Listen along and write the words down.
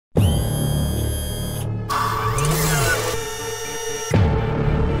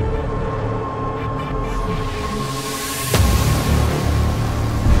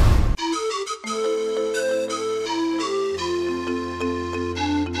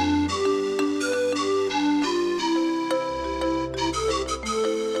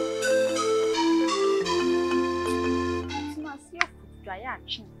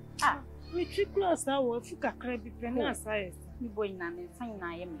three close now, if you can crab it, and I say, you boy, and sign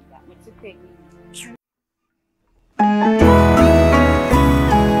I am with the thing.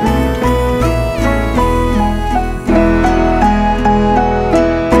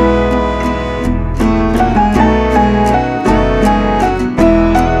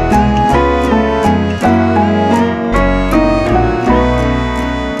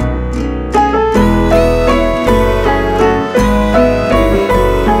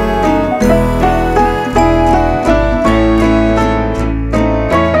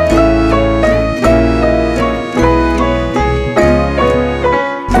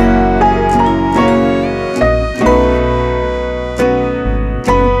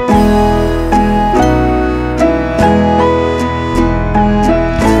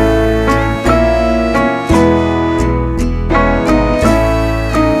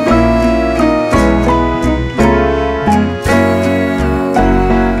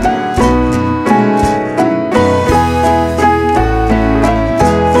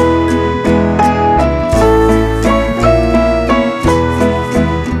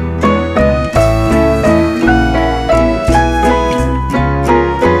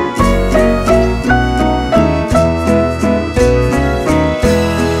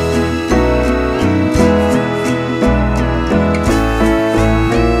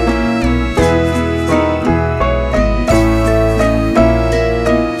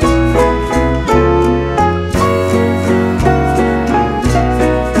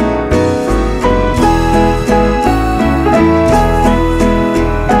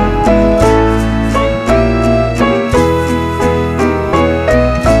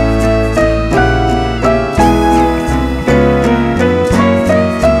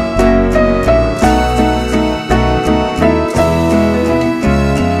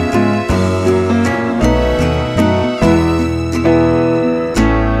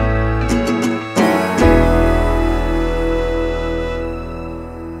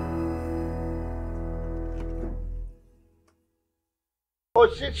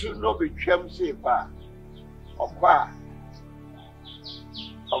 Should not be chum safer or qua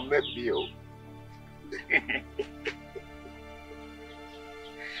or maybe you.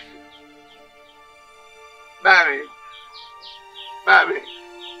 Mammy,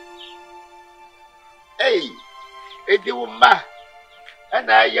 hey, it you ma, and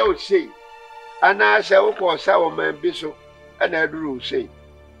I yell say, and I shall call sour man Bishop, and I do say.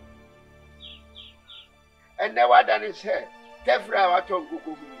 And now what done his head. Tefra wa ton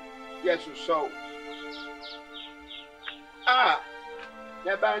kuku yes so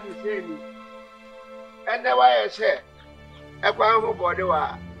the band is saying and the why I say a quan who body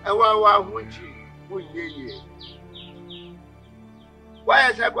wa and one who ye why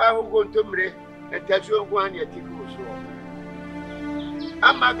is a quan who go to me and touch you one yet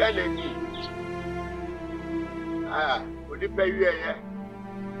I'm a gonna would you pay you here?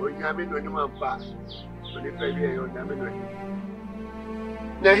 Would you have been on one pass? Would you pay you on the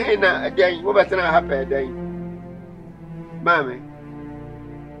na hena again wo betena happen again mama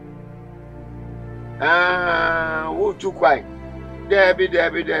wo tu kwai debi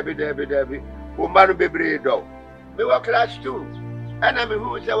wo ma no bebre do me wo class 2 ana me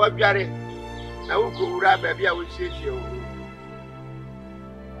hu se wa dware na wo ko wura ba bia wo siesie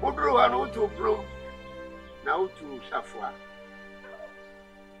wo duru ha no wo tu pro na wo tu safua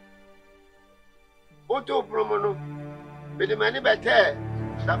wo tu pro mo no be de mani bete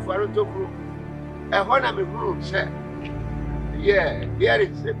Safari to group. A honor me group said, yeah, here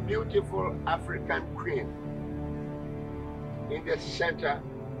is a beautiful African queen in the center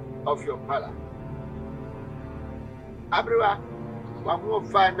of your palace. Abriwa, one more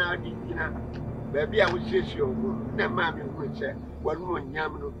final dinner, baby, I will say you, no mammy would say, one more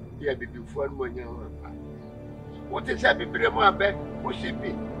yamno, dear baby, for one more yam. What is happy, Bremo, bed? Who she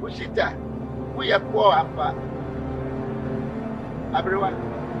be? Who she die? We are poor, Appa. Abriwa.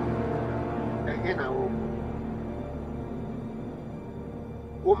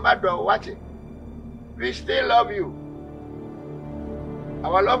 Watch it. We still love you.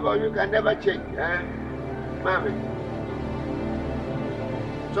 Our love for you can never change, eh? Mommy.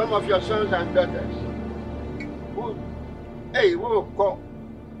 Some of your sons and daughters who, hey, who call.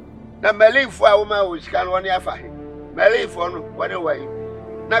 Now, Melly for a woman who can one year for him. Melly for no one away.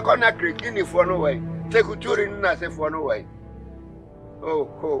 Nakona Krikini for no way. Take a tour in Nasa for no way.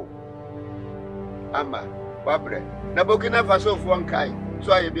 Oh. Ama, Babre. Na Burkina Faso for one kind,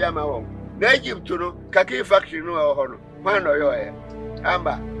 so I be a my own. Na Egypt to no, Kaki factory no or man or your hair.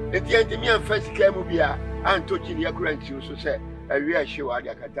 Amba, the Tiantimian first came to be and touching your grand you so say, and we are sure I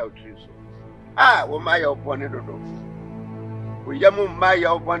can tell you so. Well, my opponent do. We yamu my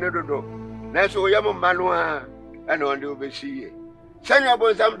opponent do. That's why I'm a manua and on the oversea. Send your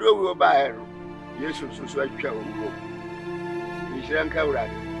boys some drove by. Yes, so I shall go. You shouldn't come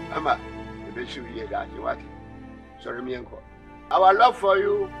right. I'm a oversea that you what? Sorry, me uncle. Our love for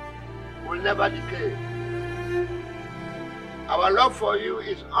you will never decay. Our love for you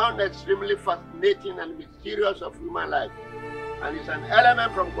is extremely fascinating and mysterious of human life, and is an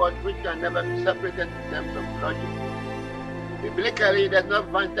element from God which can never be separated in terms of logic. Biblically, it does not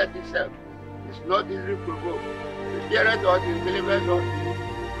vantage itself. It's not easily provoked. The spirit or the believers or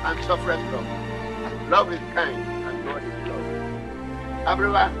and suffers love. And love is kind, and God is love.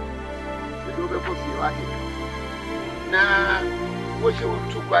 Everyone, the do before you now, what you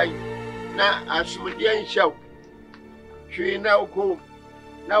want to buy now, as you didn't show. She now go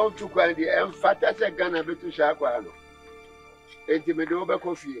now to quite the emphasis again a bit to Shaquano. Intimidoba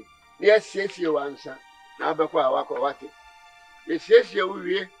coffee. Yes, yes, you answer. Now, Bakwa Wakawati. Yes, yes, you will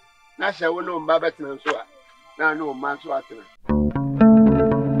be. Nasha will know Babatin and so on. Now, no man's water.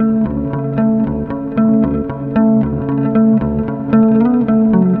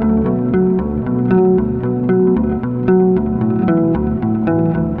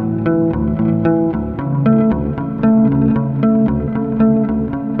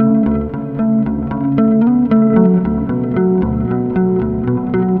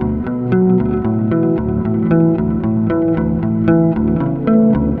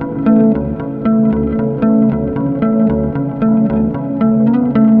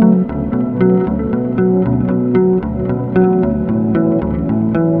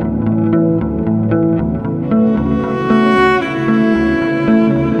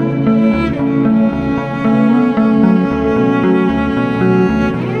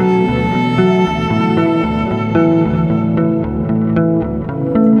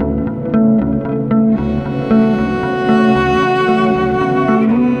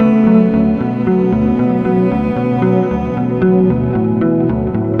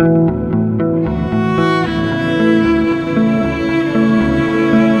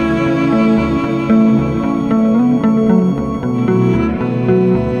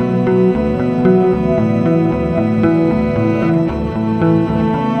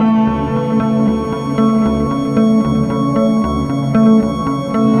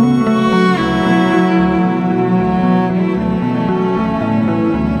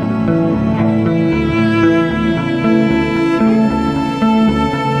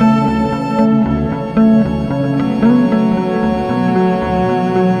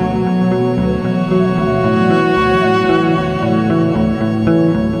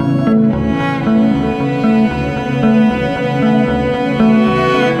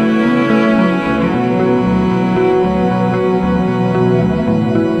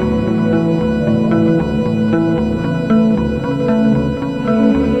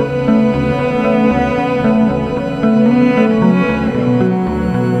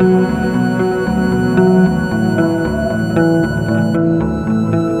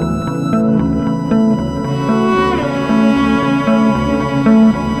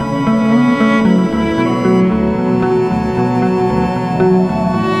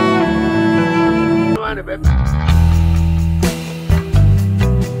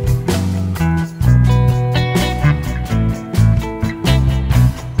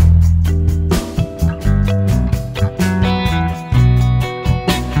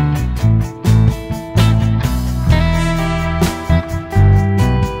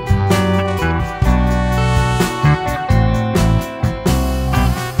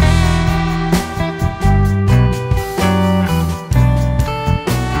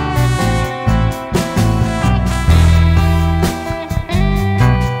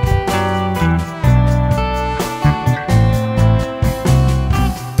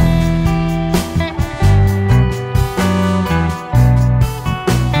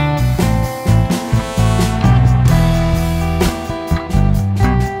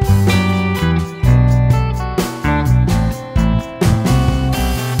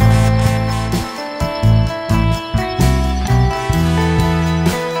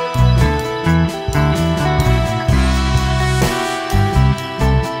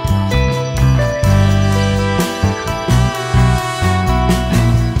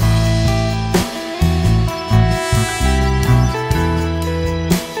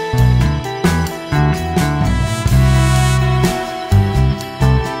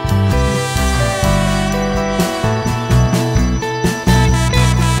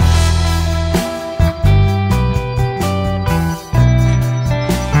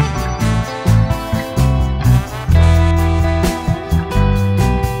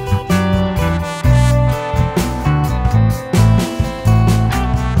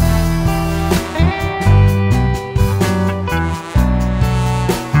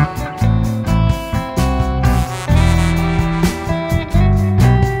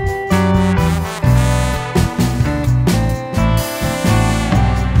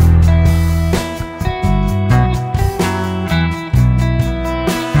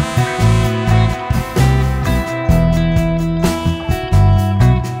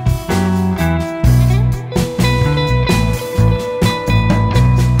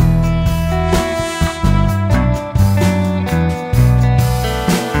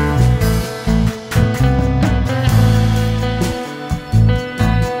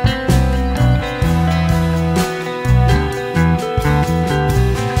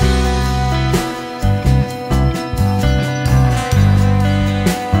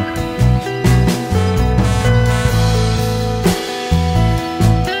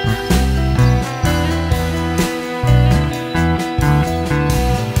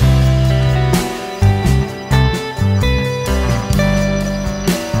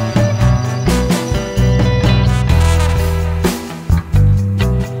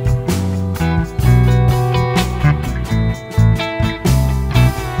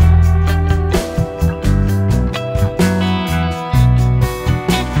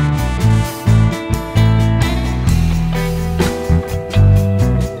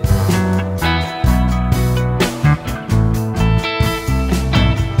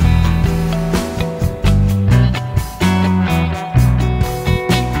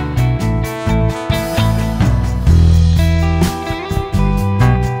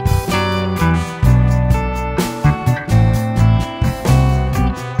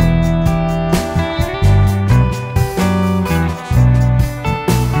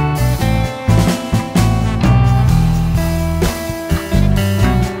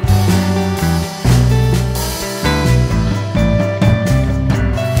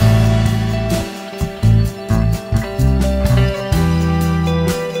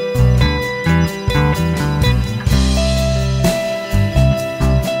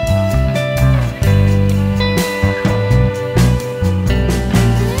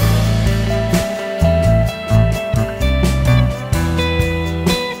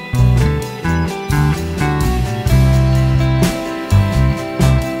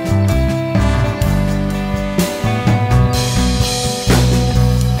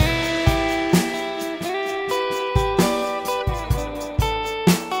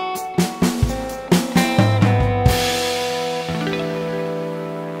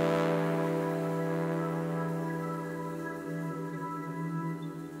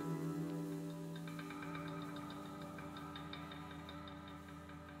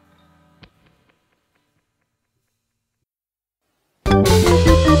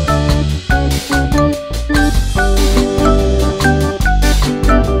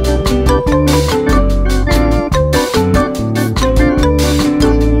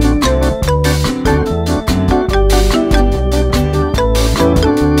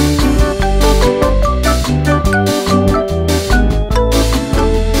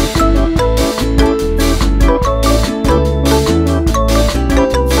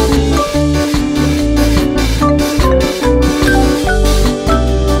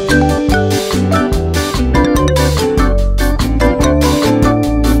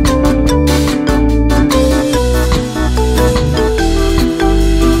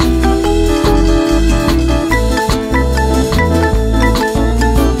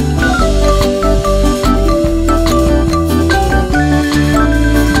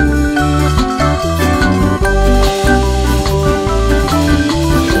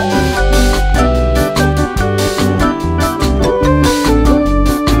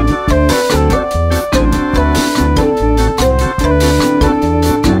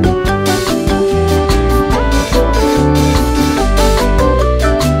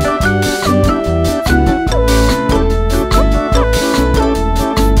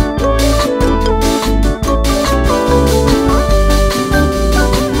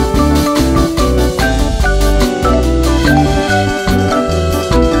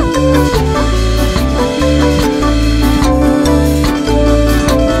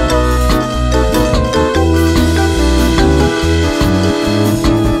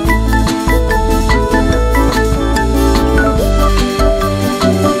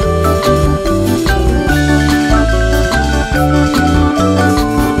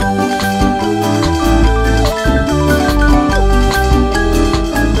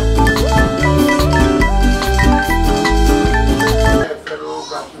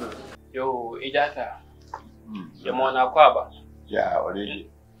 Yo, ejata. Yamona kwaba. Yeah, already.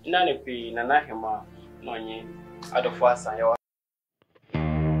 Nani pe na hema nonye adofo asan ya.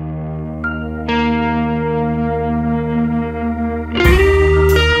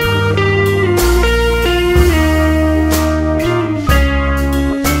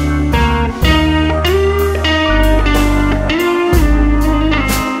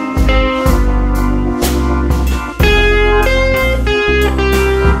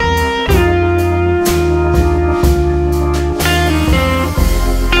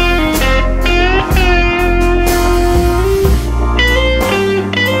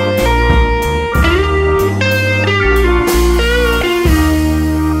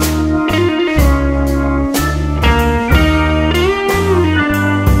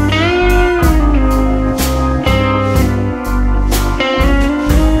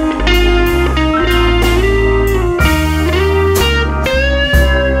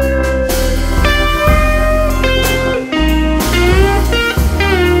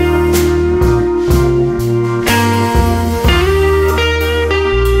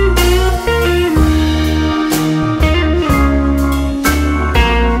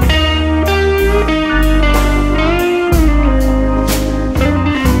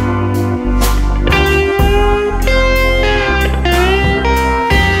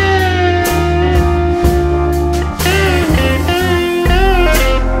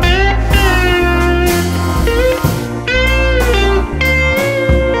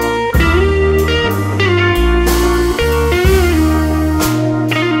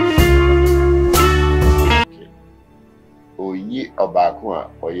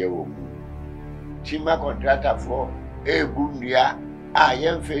 Chima contractor for a bundia, I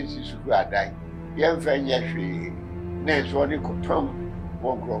am fancy super die. Young Fanyashri, next one could come,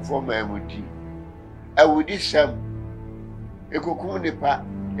 won't grow for my muti. I would this some a cucumnipa,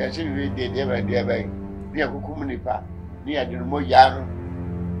 yes, we did ever near cucumnipa, near the Moyano,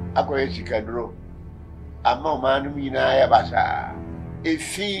 Aquasica draw. A man, me, I abasa. A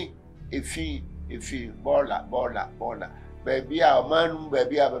fee, bola. Baby, our man,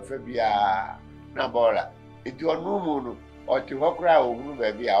 baby, have a fabia. Nabola, it was no moon or to walk around,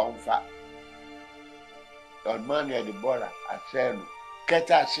 baby, our own fat. On money at the border, I said,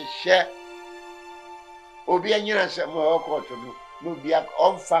 Cata share. Obiana said more cotton, no be up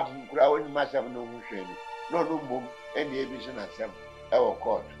on fat and crowd must have no motion, no boom, and the aviation at some our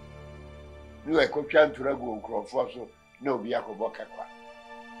court. No, I could try to go crop fossil, no be a boca.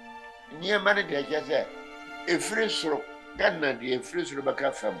 Near money, they just said, a free stroke, Ghana, the free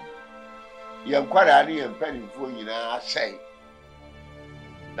Rebecca family. Young Quarani and Penny for you now, I say.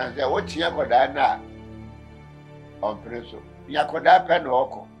 Now, there what Yakoda on Preso. Yakoda pen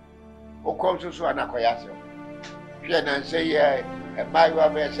oko. O comes to Anakoyaso. She and say, yeah, and my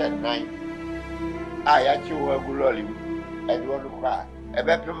wife said 9. I actually were glowing and want to cry. A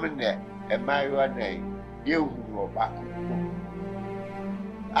beppement there, and my one name, you who were back.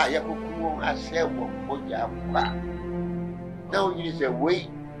 I have I said, what you have. Now you say, wait.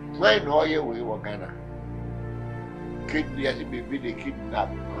 Mine oil we were gonna kidney as it may be the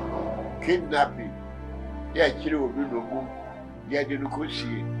kidnapping. Yeah, children will be no more. Yeah, they don't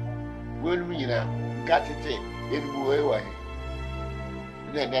see it. When we got it in way.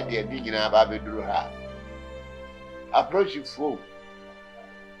 Then that they're digging about the door. Approach you full.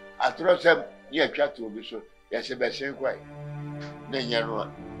 I trust them near chat to be so. Yes, a best quite. Then you know.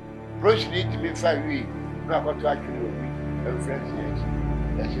 Approach need to be 5 weeks. Not what to actually be. And friends, yes.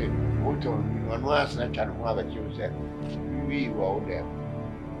 I said, what on once I can't have it yourself. We were there.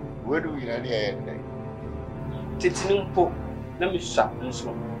 Where do we get here? Titinumpo, let me shop and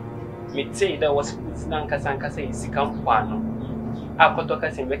so. Me say there was Nanka is come one. I could talk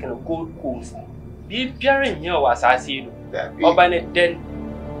as in making a gold coast. Be bearing here was I see you. Or by it then.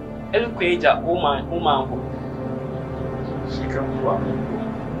 Elquaja, woman. She come one.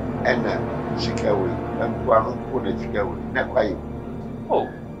 And she can wait. And one put it together. Not quite. Oh,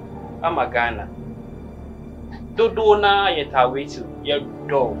 I'm a Ghana. Dodo na yeta wetu ye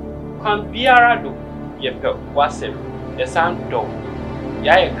do. Kwan biara do ye pe wasem. Ye san do.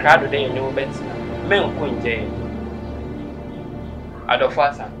 Ya ye krado de ye no betina. Men ko nje.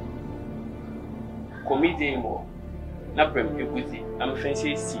 Adofasa. Komide mo. Na prem ekuti. Am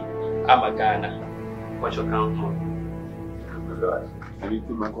fancy si I'm a Ghana. What you count on? I need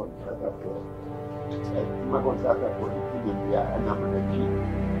to make contract for. My contract for the India and I'm the key.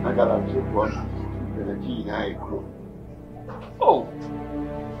 I got a chip on the key in I grow. Oh,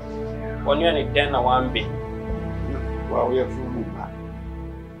 when you're in den, I want be. While we are full.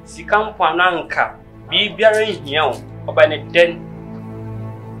 Si come Pananka, be bearing young, or by the den.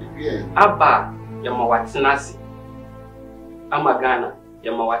 Aba yama watenasi. Amagana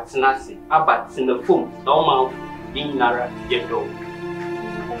yama watenasi. Aba tinefum na oma inara yedo.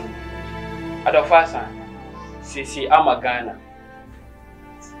 Adofasa sisi amagana.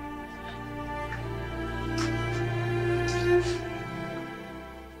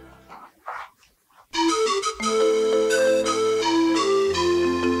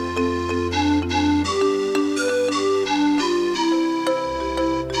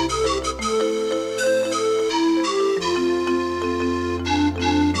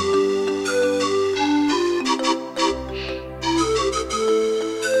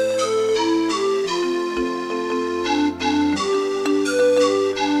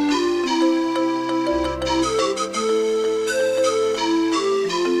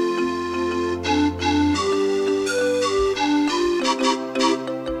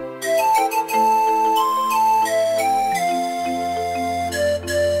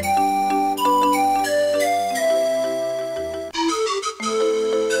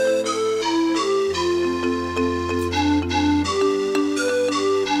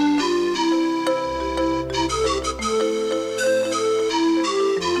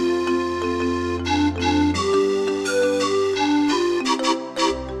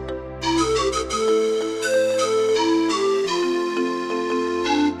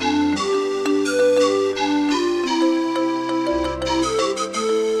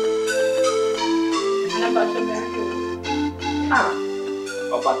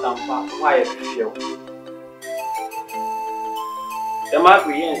 Why feel? The mark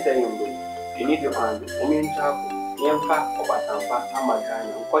we ain't saying, you need to find the woman travel, Yampa, or Batampa,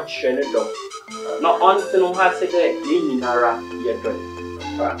 Amagana, and what shell dog. Not on to no has it there, Yinara, yet done.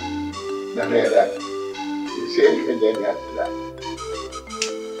 That you say you can get after that.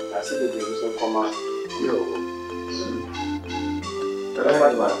 I see the babies on command. You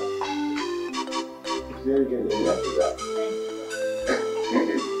say you can get after that.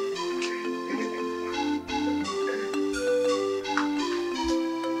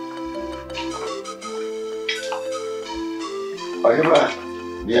 Oyema,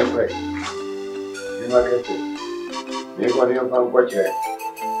 dear friend, you might get it. You want to come watch it.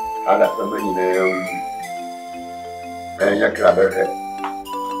 Other family, and your club,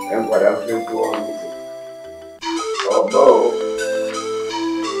 and what else you go on with it. Oh, Bo,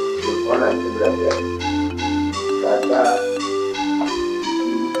 you want to grab it. That,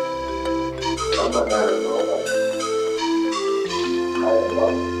 someone I don't know about. I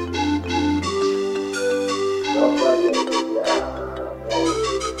love it.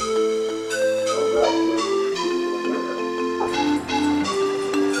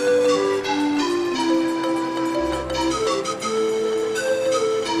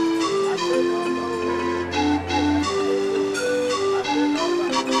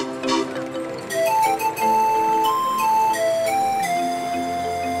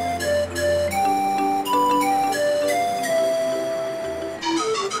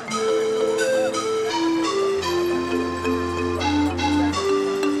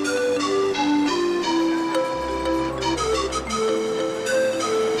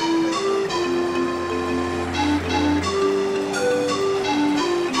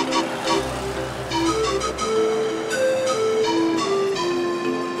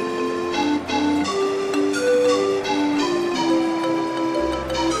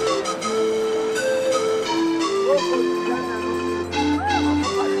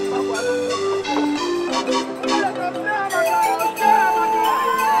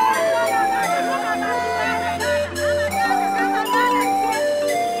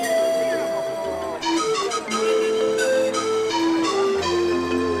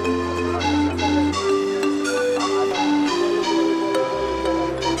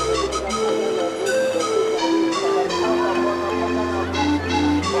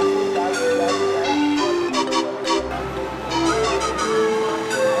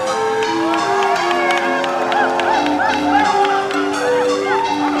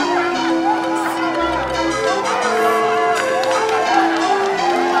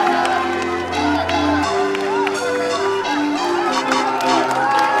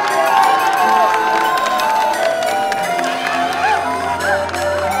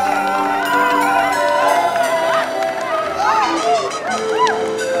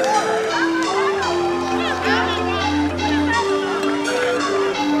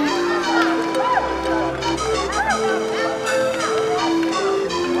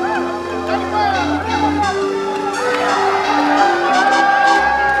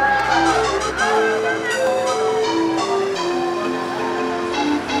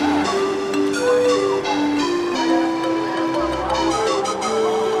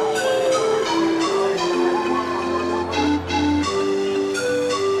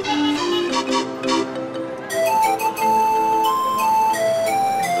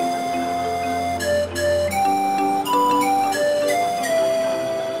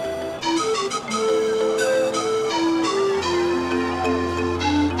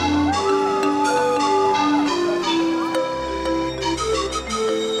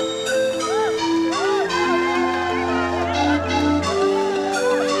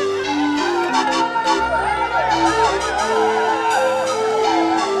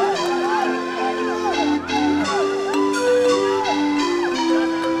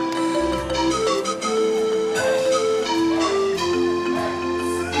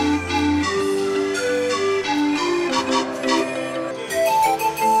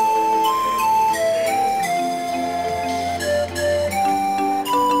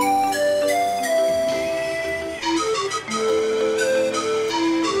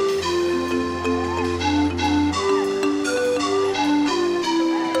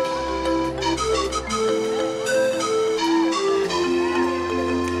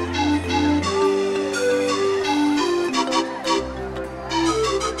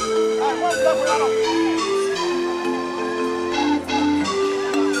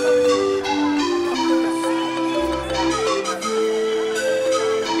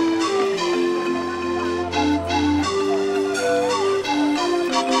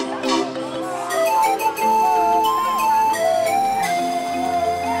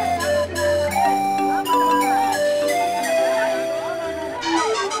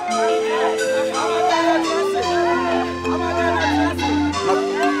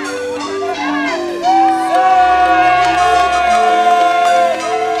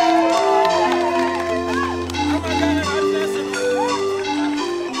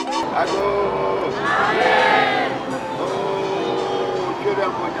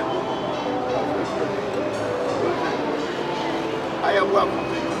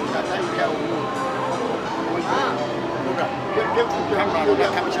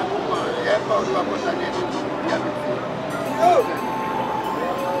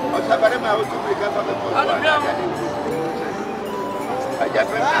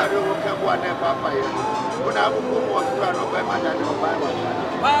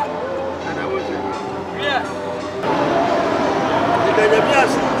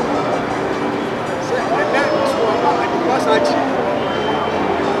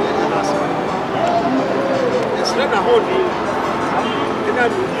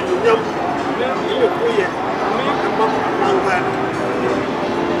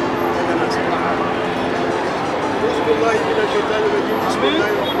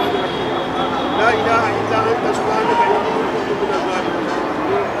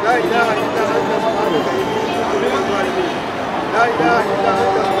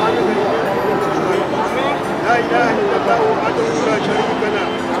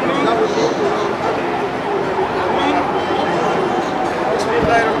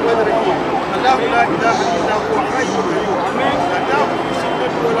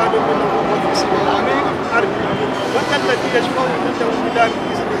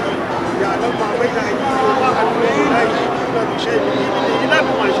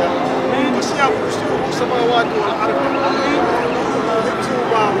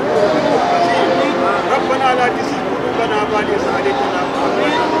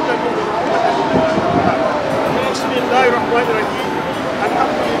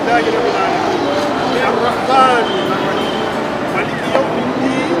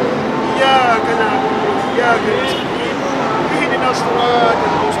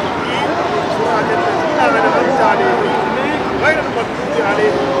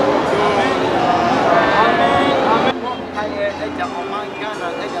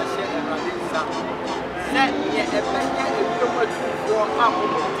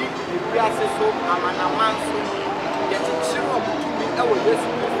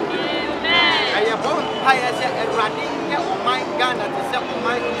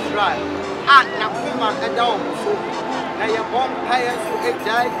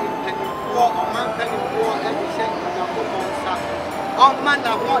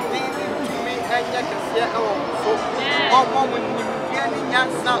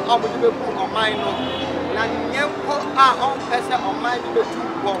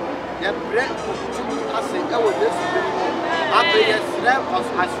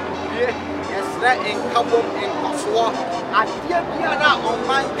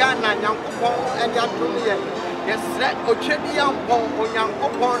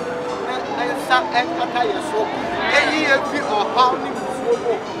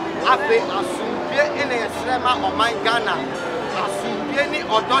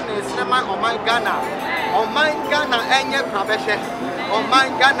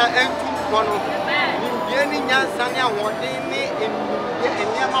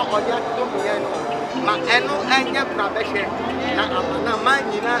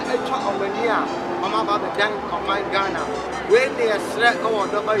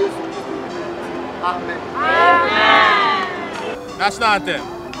 National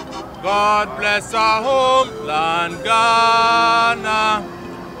anthem. God bless our homeland, Ghana.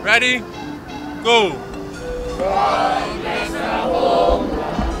 Ready? Go. God bless our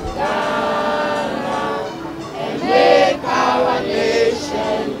homeland, Ghana.